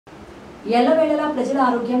ఎల్లవేళలా ప్రజల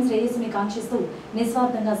ఆరోగ్యం శ్రేయస్సుని కాంక్షిస్తూ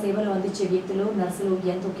నిస్వార్థంగా సేవలు అందించే వ్యక్తులు నర్సులు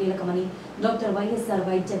ఎంతో కీలకమని డాక్టర్ వైఎస్ఆర్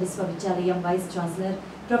వైద్య విశ్వవిద్యాలయం vice chancellor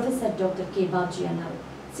professor doctor K Babji అన్నారు.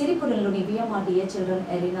 సిరిపురంలోని విఎంఆర్డీఏ చిల్డ్రన్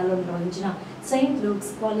ఎరీనాలో నిర్వహించిన Saint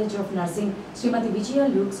Luke's college of nursing Shrimati Vijaya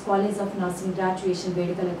Luke's college of nursing graduation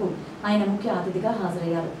వేడుకలకు ఆయన ముఖ్య అతిథిగా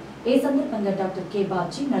హాజరయ్యారు. ఈ సందర్భంగా డాక్టర్ కె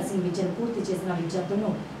బాబ్జీ నర్సింగ్ విద్యను పూర్తి చేసిన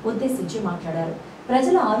విద్యార్థులను ఉద్దేశించి మాట్లాడారు.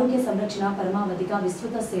 ప్రజల ఆరోగ్య సంరక్షణ పరమావధిగా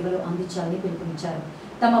విస్తృత సేవలు అందించాలని పిలుపునిచ్చారు.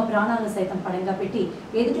 తమ ప్రాణాలు సైతం పణంగా పెట్టి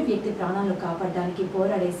ఎదుటి వ్యక్తి ప్రాణాలను కాపాడడానికి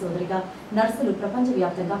పోరాడే సోదరిగా నర్సులు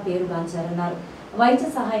ప్రపంచవ్యాప్తంగా పేరుగాంచారన్నారు. వైద్య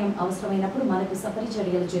సహాయం అవసరమైనప్పుడు మనకు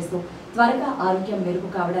సపరిచర్యలు చేస్తూ త్వరగా ఆరోగ్యం మెరుగు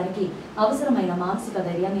కావడానికి అవసరమైన మానసిక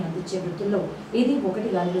ధైర్యాన్ని అందించే వృత్తుల్లో ఇది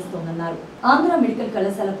ఒకటిగా నిలుస్తోందన్నారు. ఆంధ్ర మెడికల్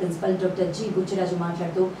కళాశాల ప్రిన్సిపల్ డాక్టర్ జి బుచ్చిరాజు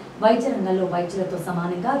మాట్లాడుతూ వైద్య రంగంలో వైద్యులతో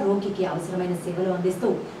సమానంగా రోగికి అవసరమైన సేవలు అందిస్తూ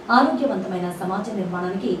ఆరోగ్యవంతమైన సమాజ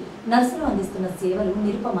నిర్మాణానికి నర్సులు అందిస్తున్న సేవలు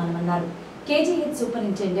నిరుపమానమన్నారు. KGH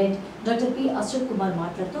superintendent doctor P Ashok Kumar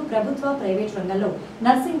మాట్లాడుతూ ప్రభుత్వ ప్రైవేట్ రంగంలో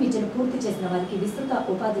నర్సింగ్ విద్యను పూర్తి చేసిన వారికి విస్తృత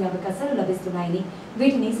ఉపాధి అవకాశాలు లభిస్తున్నాయని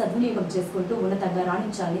వీటిని సద్వినియోగం చేసుకుంటూ ఉన్నతంగా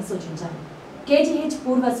రాణించాలని సూచించారు. కేజీహెచ్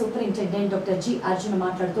పూర్వ సూపరింటెండెంట్ డాక్టర్ జి అర్జున్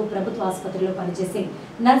మాట్లాడుతూ ప్రభుత్వ ఆసుపత్రిలో పనిచేసే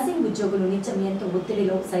నర్సింగ్ ఉద్యోగులు నిత్యం ఎంతో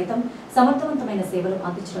ఒత్తిడిలో సైతం సమర్థవంతమైన సేవలు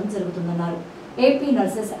అందించడం జరుగుతుందన్నారు. AP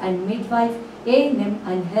nurses and mid wife ANM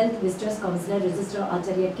and health visitors councillor registrar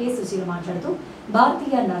Acharya K Sushil మాట్లాడుతూ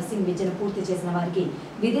భారతీయ నర్సింగ్ విద్యను పూర్తి చేసిన వారికి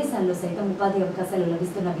విదేశాల్లో సైతం ఉపాధి అవకాశాలు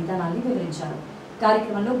లభిస్తున్న విధానాన్ని వివరించారు.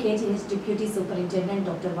 కార్యక్రమంలో కేజీహెచ్ డిప్యూటీ సూపరింటెండెంట్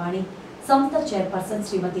డాక్టర్ వాణి, సంస్థ చైర్పర్సన్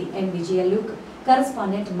శ్రీమతి ఎం విజయ Luke,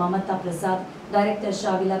 correspondent Mamata Prasad, director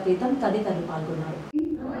షావిలా Pritam తదితరులు పాల్గొన్నారు.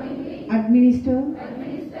 Administer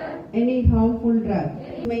any harmful drug,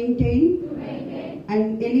 maintain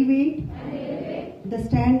and elevate the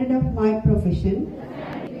standard of my profession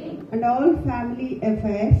and all family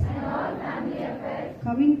affairs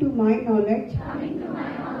coming to my knowledge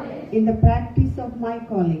in the practice of my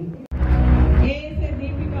calling. A.S.A.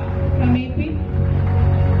 Deepika from AP,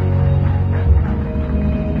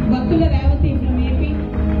 Battula Ravati from AP,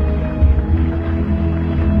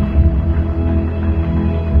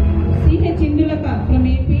 C.H. Indulaka from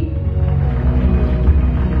AP,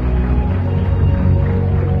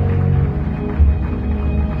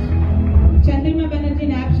 Chandrima Banerjee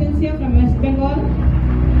in absentia from West Bengal,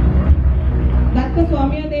 Datta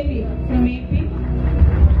Soumya Devi from AP,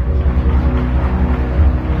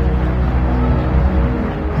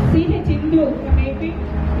 C.H. Indu from AP,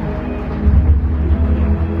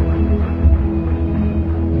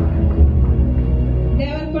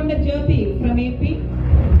 Devarkonda Jyoti from AP,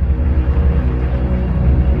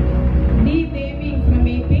 D. Devi from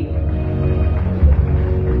AP,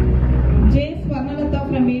 J. Swarnalata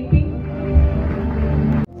from AP,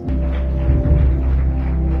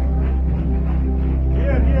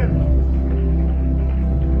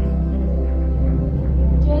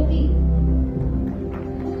 Jyoti,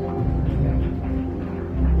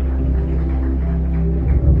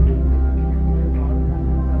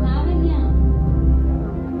 Lavanya,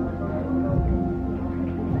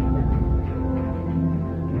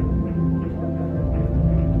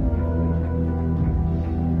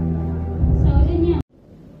 Sauranya,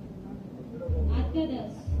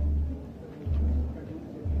 Adgadas,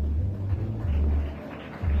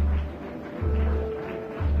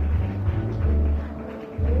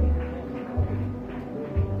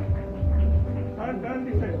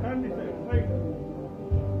 Turn this side, right.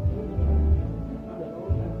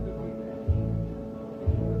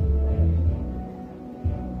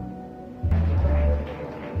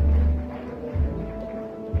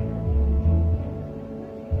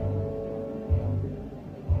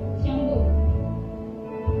 Shambhu,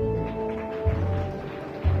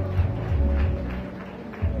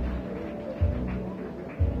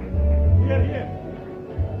 Here.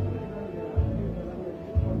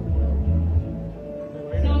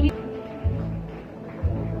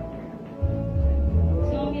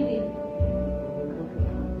 Soumyati,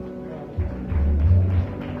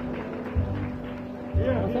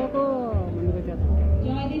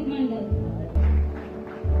 Joydeep Mandal,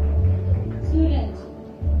 Suraj,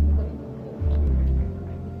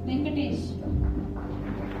 Venkatesh,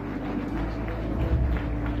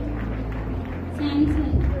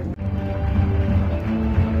 Samson,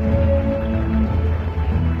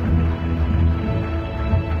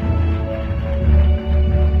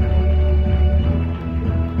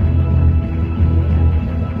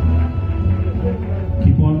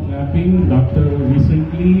 Keep on clapping. Doctor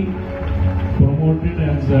recently promoted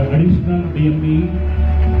as additional DME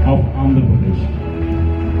of Andhra Pradesh.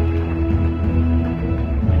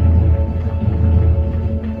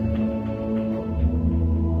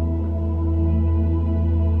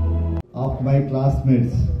 my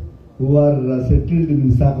classmates who are settled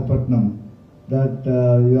in Visakhapatnam that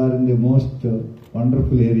you are in the most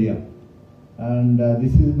wonderful area. And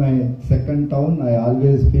this is my second town. I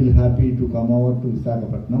always feel happy to come over to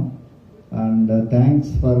Visakhapatnam. And thanks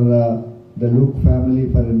for the Luke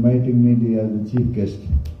family for inviting me as the chief guest.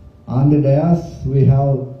 On the dais, we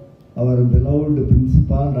have our beloved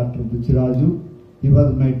principal, Dr. Buchiraju. He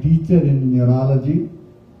was my teacher in neurology.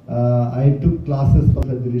 I took classes for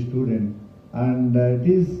surgery student. And it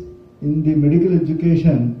is in the medical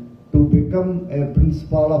education to become a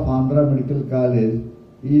principal of Andhra Medical College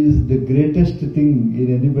is the greatest thing in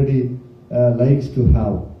anybody likes to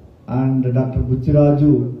have. And Dr.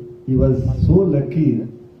 Buchiraju, he was so lucky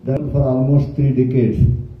that for almost 3 decades.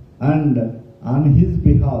 And on his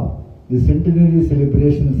behalf, the centenary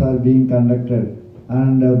celebrations are being conducted.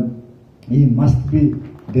 And he must be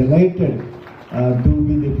delighted to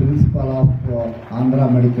be the principal of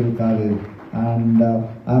Andhra Medical College. And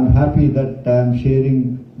I am happy that I am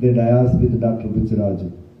sharing the dais with Dr.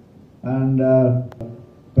 Buchiraju. And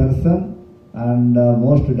person and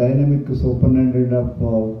most dynamic superintendent of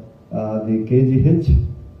the KGH.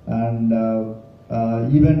 And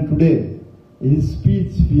even today, his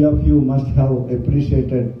speech, few of you must have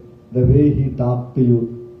appreciated the way he talked to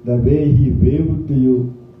you, the way he waved to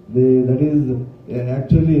you. That is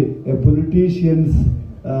actually a politician's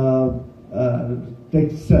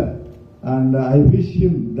texture. And I wish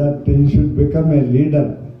him that he should become a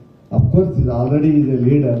leader. Of course, he already is a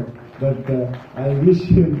leader, but I wish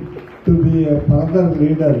him to be a further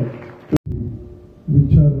leader.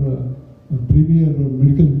 Which are premier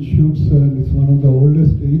medical institutes, and it's one of the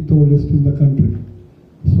oldest, 8th oldest in the country.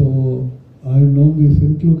 So I've known the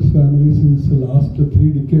St. Luke's family since the last 3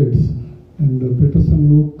 decades, and Peterson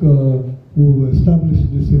Luke, who established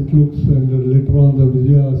the St. Luke's, and later on the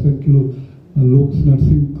Vijaya St. Luke's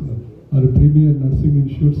Nursing are premier nursing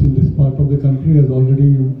institutes in this part of the country, as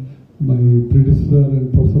already my predecessor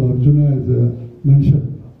and Professor Arjuna has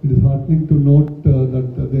mentioned. It is heartening to note that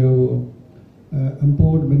they have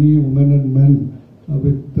empowered many women and men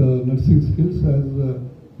with nursing skills, as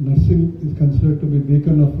nursing is considered to be a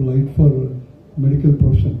beacon of light for medical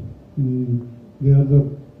profession. They are the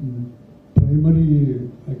primary,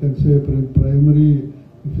 I can say, primary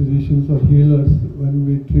physicians or healers when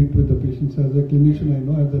we treat with the patients. As a clinician, I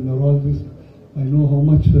know, as a neurologist, I know how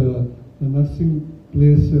much the nursing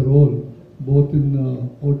plays a role both in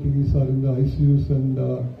OTs or in the ICUs and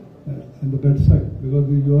the bedside, because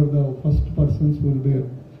you are the first persons who will be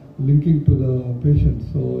linking to the patient.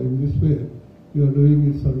 So in this way, you are doing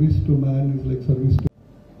a service to man is like service to.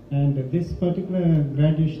 And this particular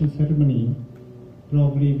graduation ceremony,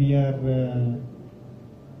 probably we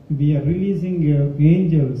are releasing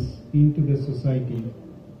angels into the society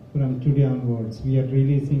from today onwards. We are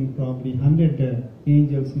releasing probably 100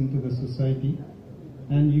 angels into the society,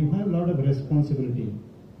 and you have a lot of responsibility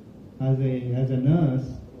as a nurse.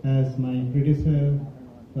 As my predecessor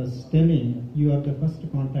was telling, you are the first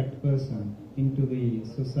contact person into the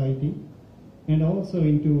society and also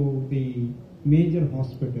into the major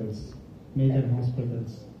hospitals.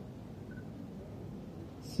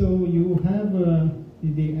 So you have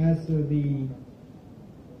the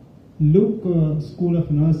Luke School of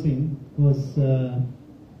Nursing was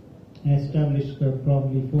established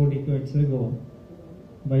probably 4 decades ago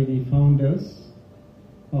by the founders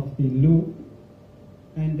of the Luke,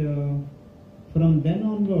 and from then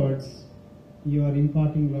onwards you are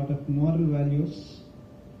imparting a lot of moral values,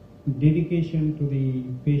 dedication to the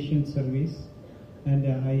patient service, and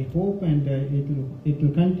I hope and it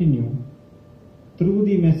will continue through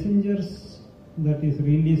the messengers that is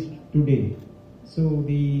released today. So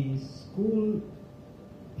the school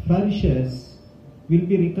flourishes will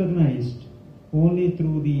be recognized only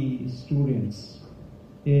through the students.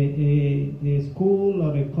 A school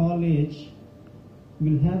or a college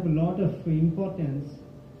will have a lot of importance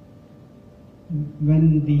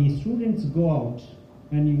when the students go out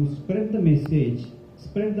and you spread the message,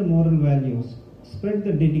 spread the moral values, spread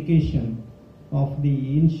the dedication of the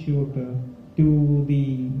institute to the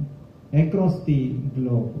across the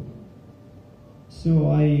globe. So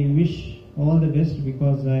I wish all the best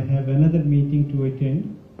because I have another meeting to attend.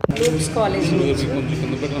 Luke's College నుంచి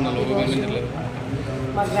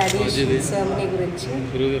మా graduation ceremony గురించి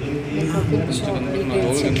మీకు కొంచెం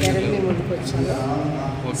details చెప్పారని మేము ముందుకు వచ్చాము.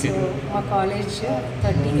 So మా కాలేజ్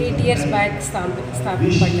 38 years బ్యాక్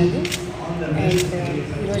స్థాపించబడ్డది అండ్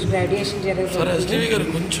ఈరోజు గ్రాడ్యుయేషన్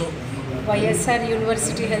జరుగుతుంది. వైఎస్ఆర్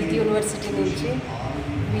యూనివర్సిటీ హెల్త్ యూనివర్సిటీ నుంచి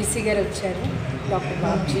వీసీ గారు వచ్చారు, డాక్టర్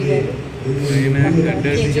బాబ్జీ గారు.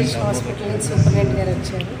 కేజీఎస్ హాస్పిటల్ సూపరింటెండెంట్ గారు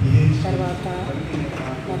వచ్చారు. తర్వాత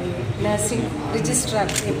మరి నర్సింగ్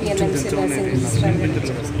రిజిస్ట్రార్ ఏపీఎన్ఎంసీ నర్సింగ్ రిజిస్ట్రార్ గారు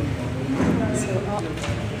వచ్చారు. సో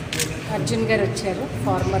అర్జున్ గారు వచ్చారు,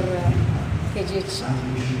 ఫార్మర్ కేజీహెచ్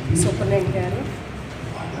సూపరింటెండెంట్ గారు.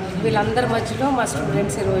 వీళ్ళందరి మధ్యలో మా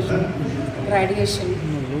స్టూడెంట్స్ ఈరోజు గ్రాడ్యుయేషన్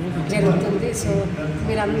జరుగుతుంది. సో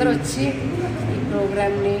మీరందరూ వచ్చి ఈ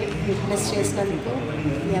ప్రోగ్రామ్ని విట్నెస్ చేసినందుకు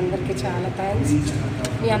మీ అందరికీ చాలా థ్యాంక్స్.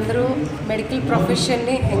 మీ అందరూ మెడికల్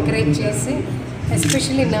ప్రొఫెషన్ని ఎంకరేజ్ చేసి,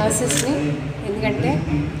 ఎస్పెషల్లీ నర్సెస్ని, ఎందుకంటే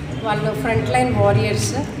వాళ్ళు ఫ్రంట్ లైన్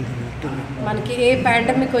వారియర్స్. మనకి ఏ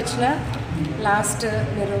పాండమిక్ వచ్చినా లాస్ట్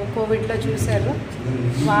మీరు కోవిడ్లో చూశారు,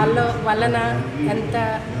 వాళ్ళ వలన ఎంత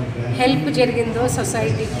హెల్ప్ జరిగిందో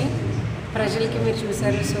సొసైటీకి, ప్రజలకి మీరు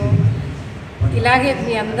చూశారు. సో ఇలాగే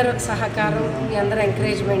మీ అందరూ సహకారం, మీ అందరూ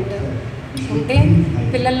ఎంకరేజ్మెంట్ ఉంటే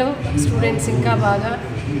పిల్లలు స్టూడెంట్స్ ఇంకా బాగా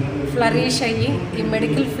ఫ్లరిష్ అయ్యి ఈ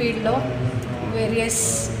మెడికల్ ఫీల్డ్లో వేరియస్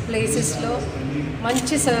ప్లేసెస్లో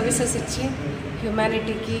మంచి సర్వీసెస్ ఇచ్చి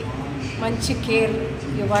హ్యుమానిటీకి మంచి కేర్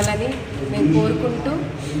ఇవ్వాలని మేము కోరుకుంటూ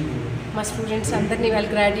మా స్టూడెంట్స్ అందరినీ వాళ్ళు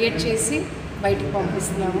గ్రాడ్యుయేట్ చేసి బయటికి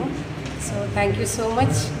పంపిస్తున్నాము. So thank you so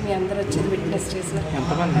much. మీ అందరూ వచ్చి విట్నెస్ చేసిన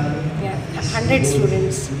 100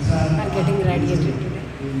 students are getting graduated today.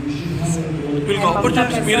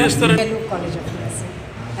 Telugu college of nursing.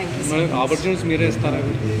 Thank you so much. Opportunities మీరే ఇస్తారా?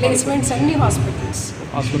 ప్లేస్మెంట్స్ అన్ని హాస్పిటల్స్,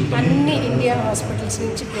 అన్ని ఇండియా హాస్పిటల్స్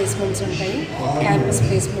నుంచి ప్లేస్మెంట్స్ ఉంటాయి, క్యాంపస్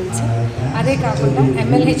ప్లేస్మెంట్స్. అదే కాకుండా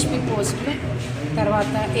MLHP పోస్టులు,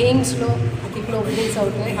 తర్వాత ఎయిమ్స్లో ఇప్పుడు ఓపెనింగ్స్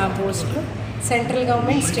అవుతాయి ఆ పోస్టులు, central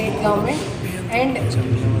government, state government and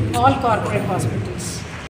all corporate hospitals.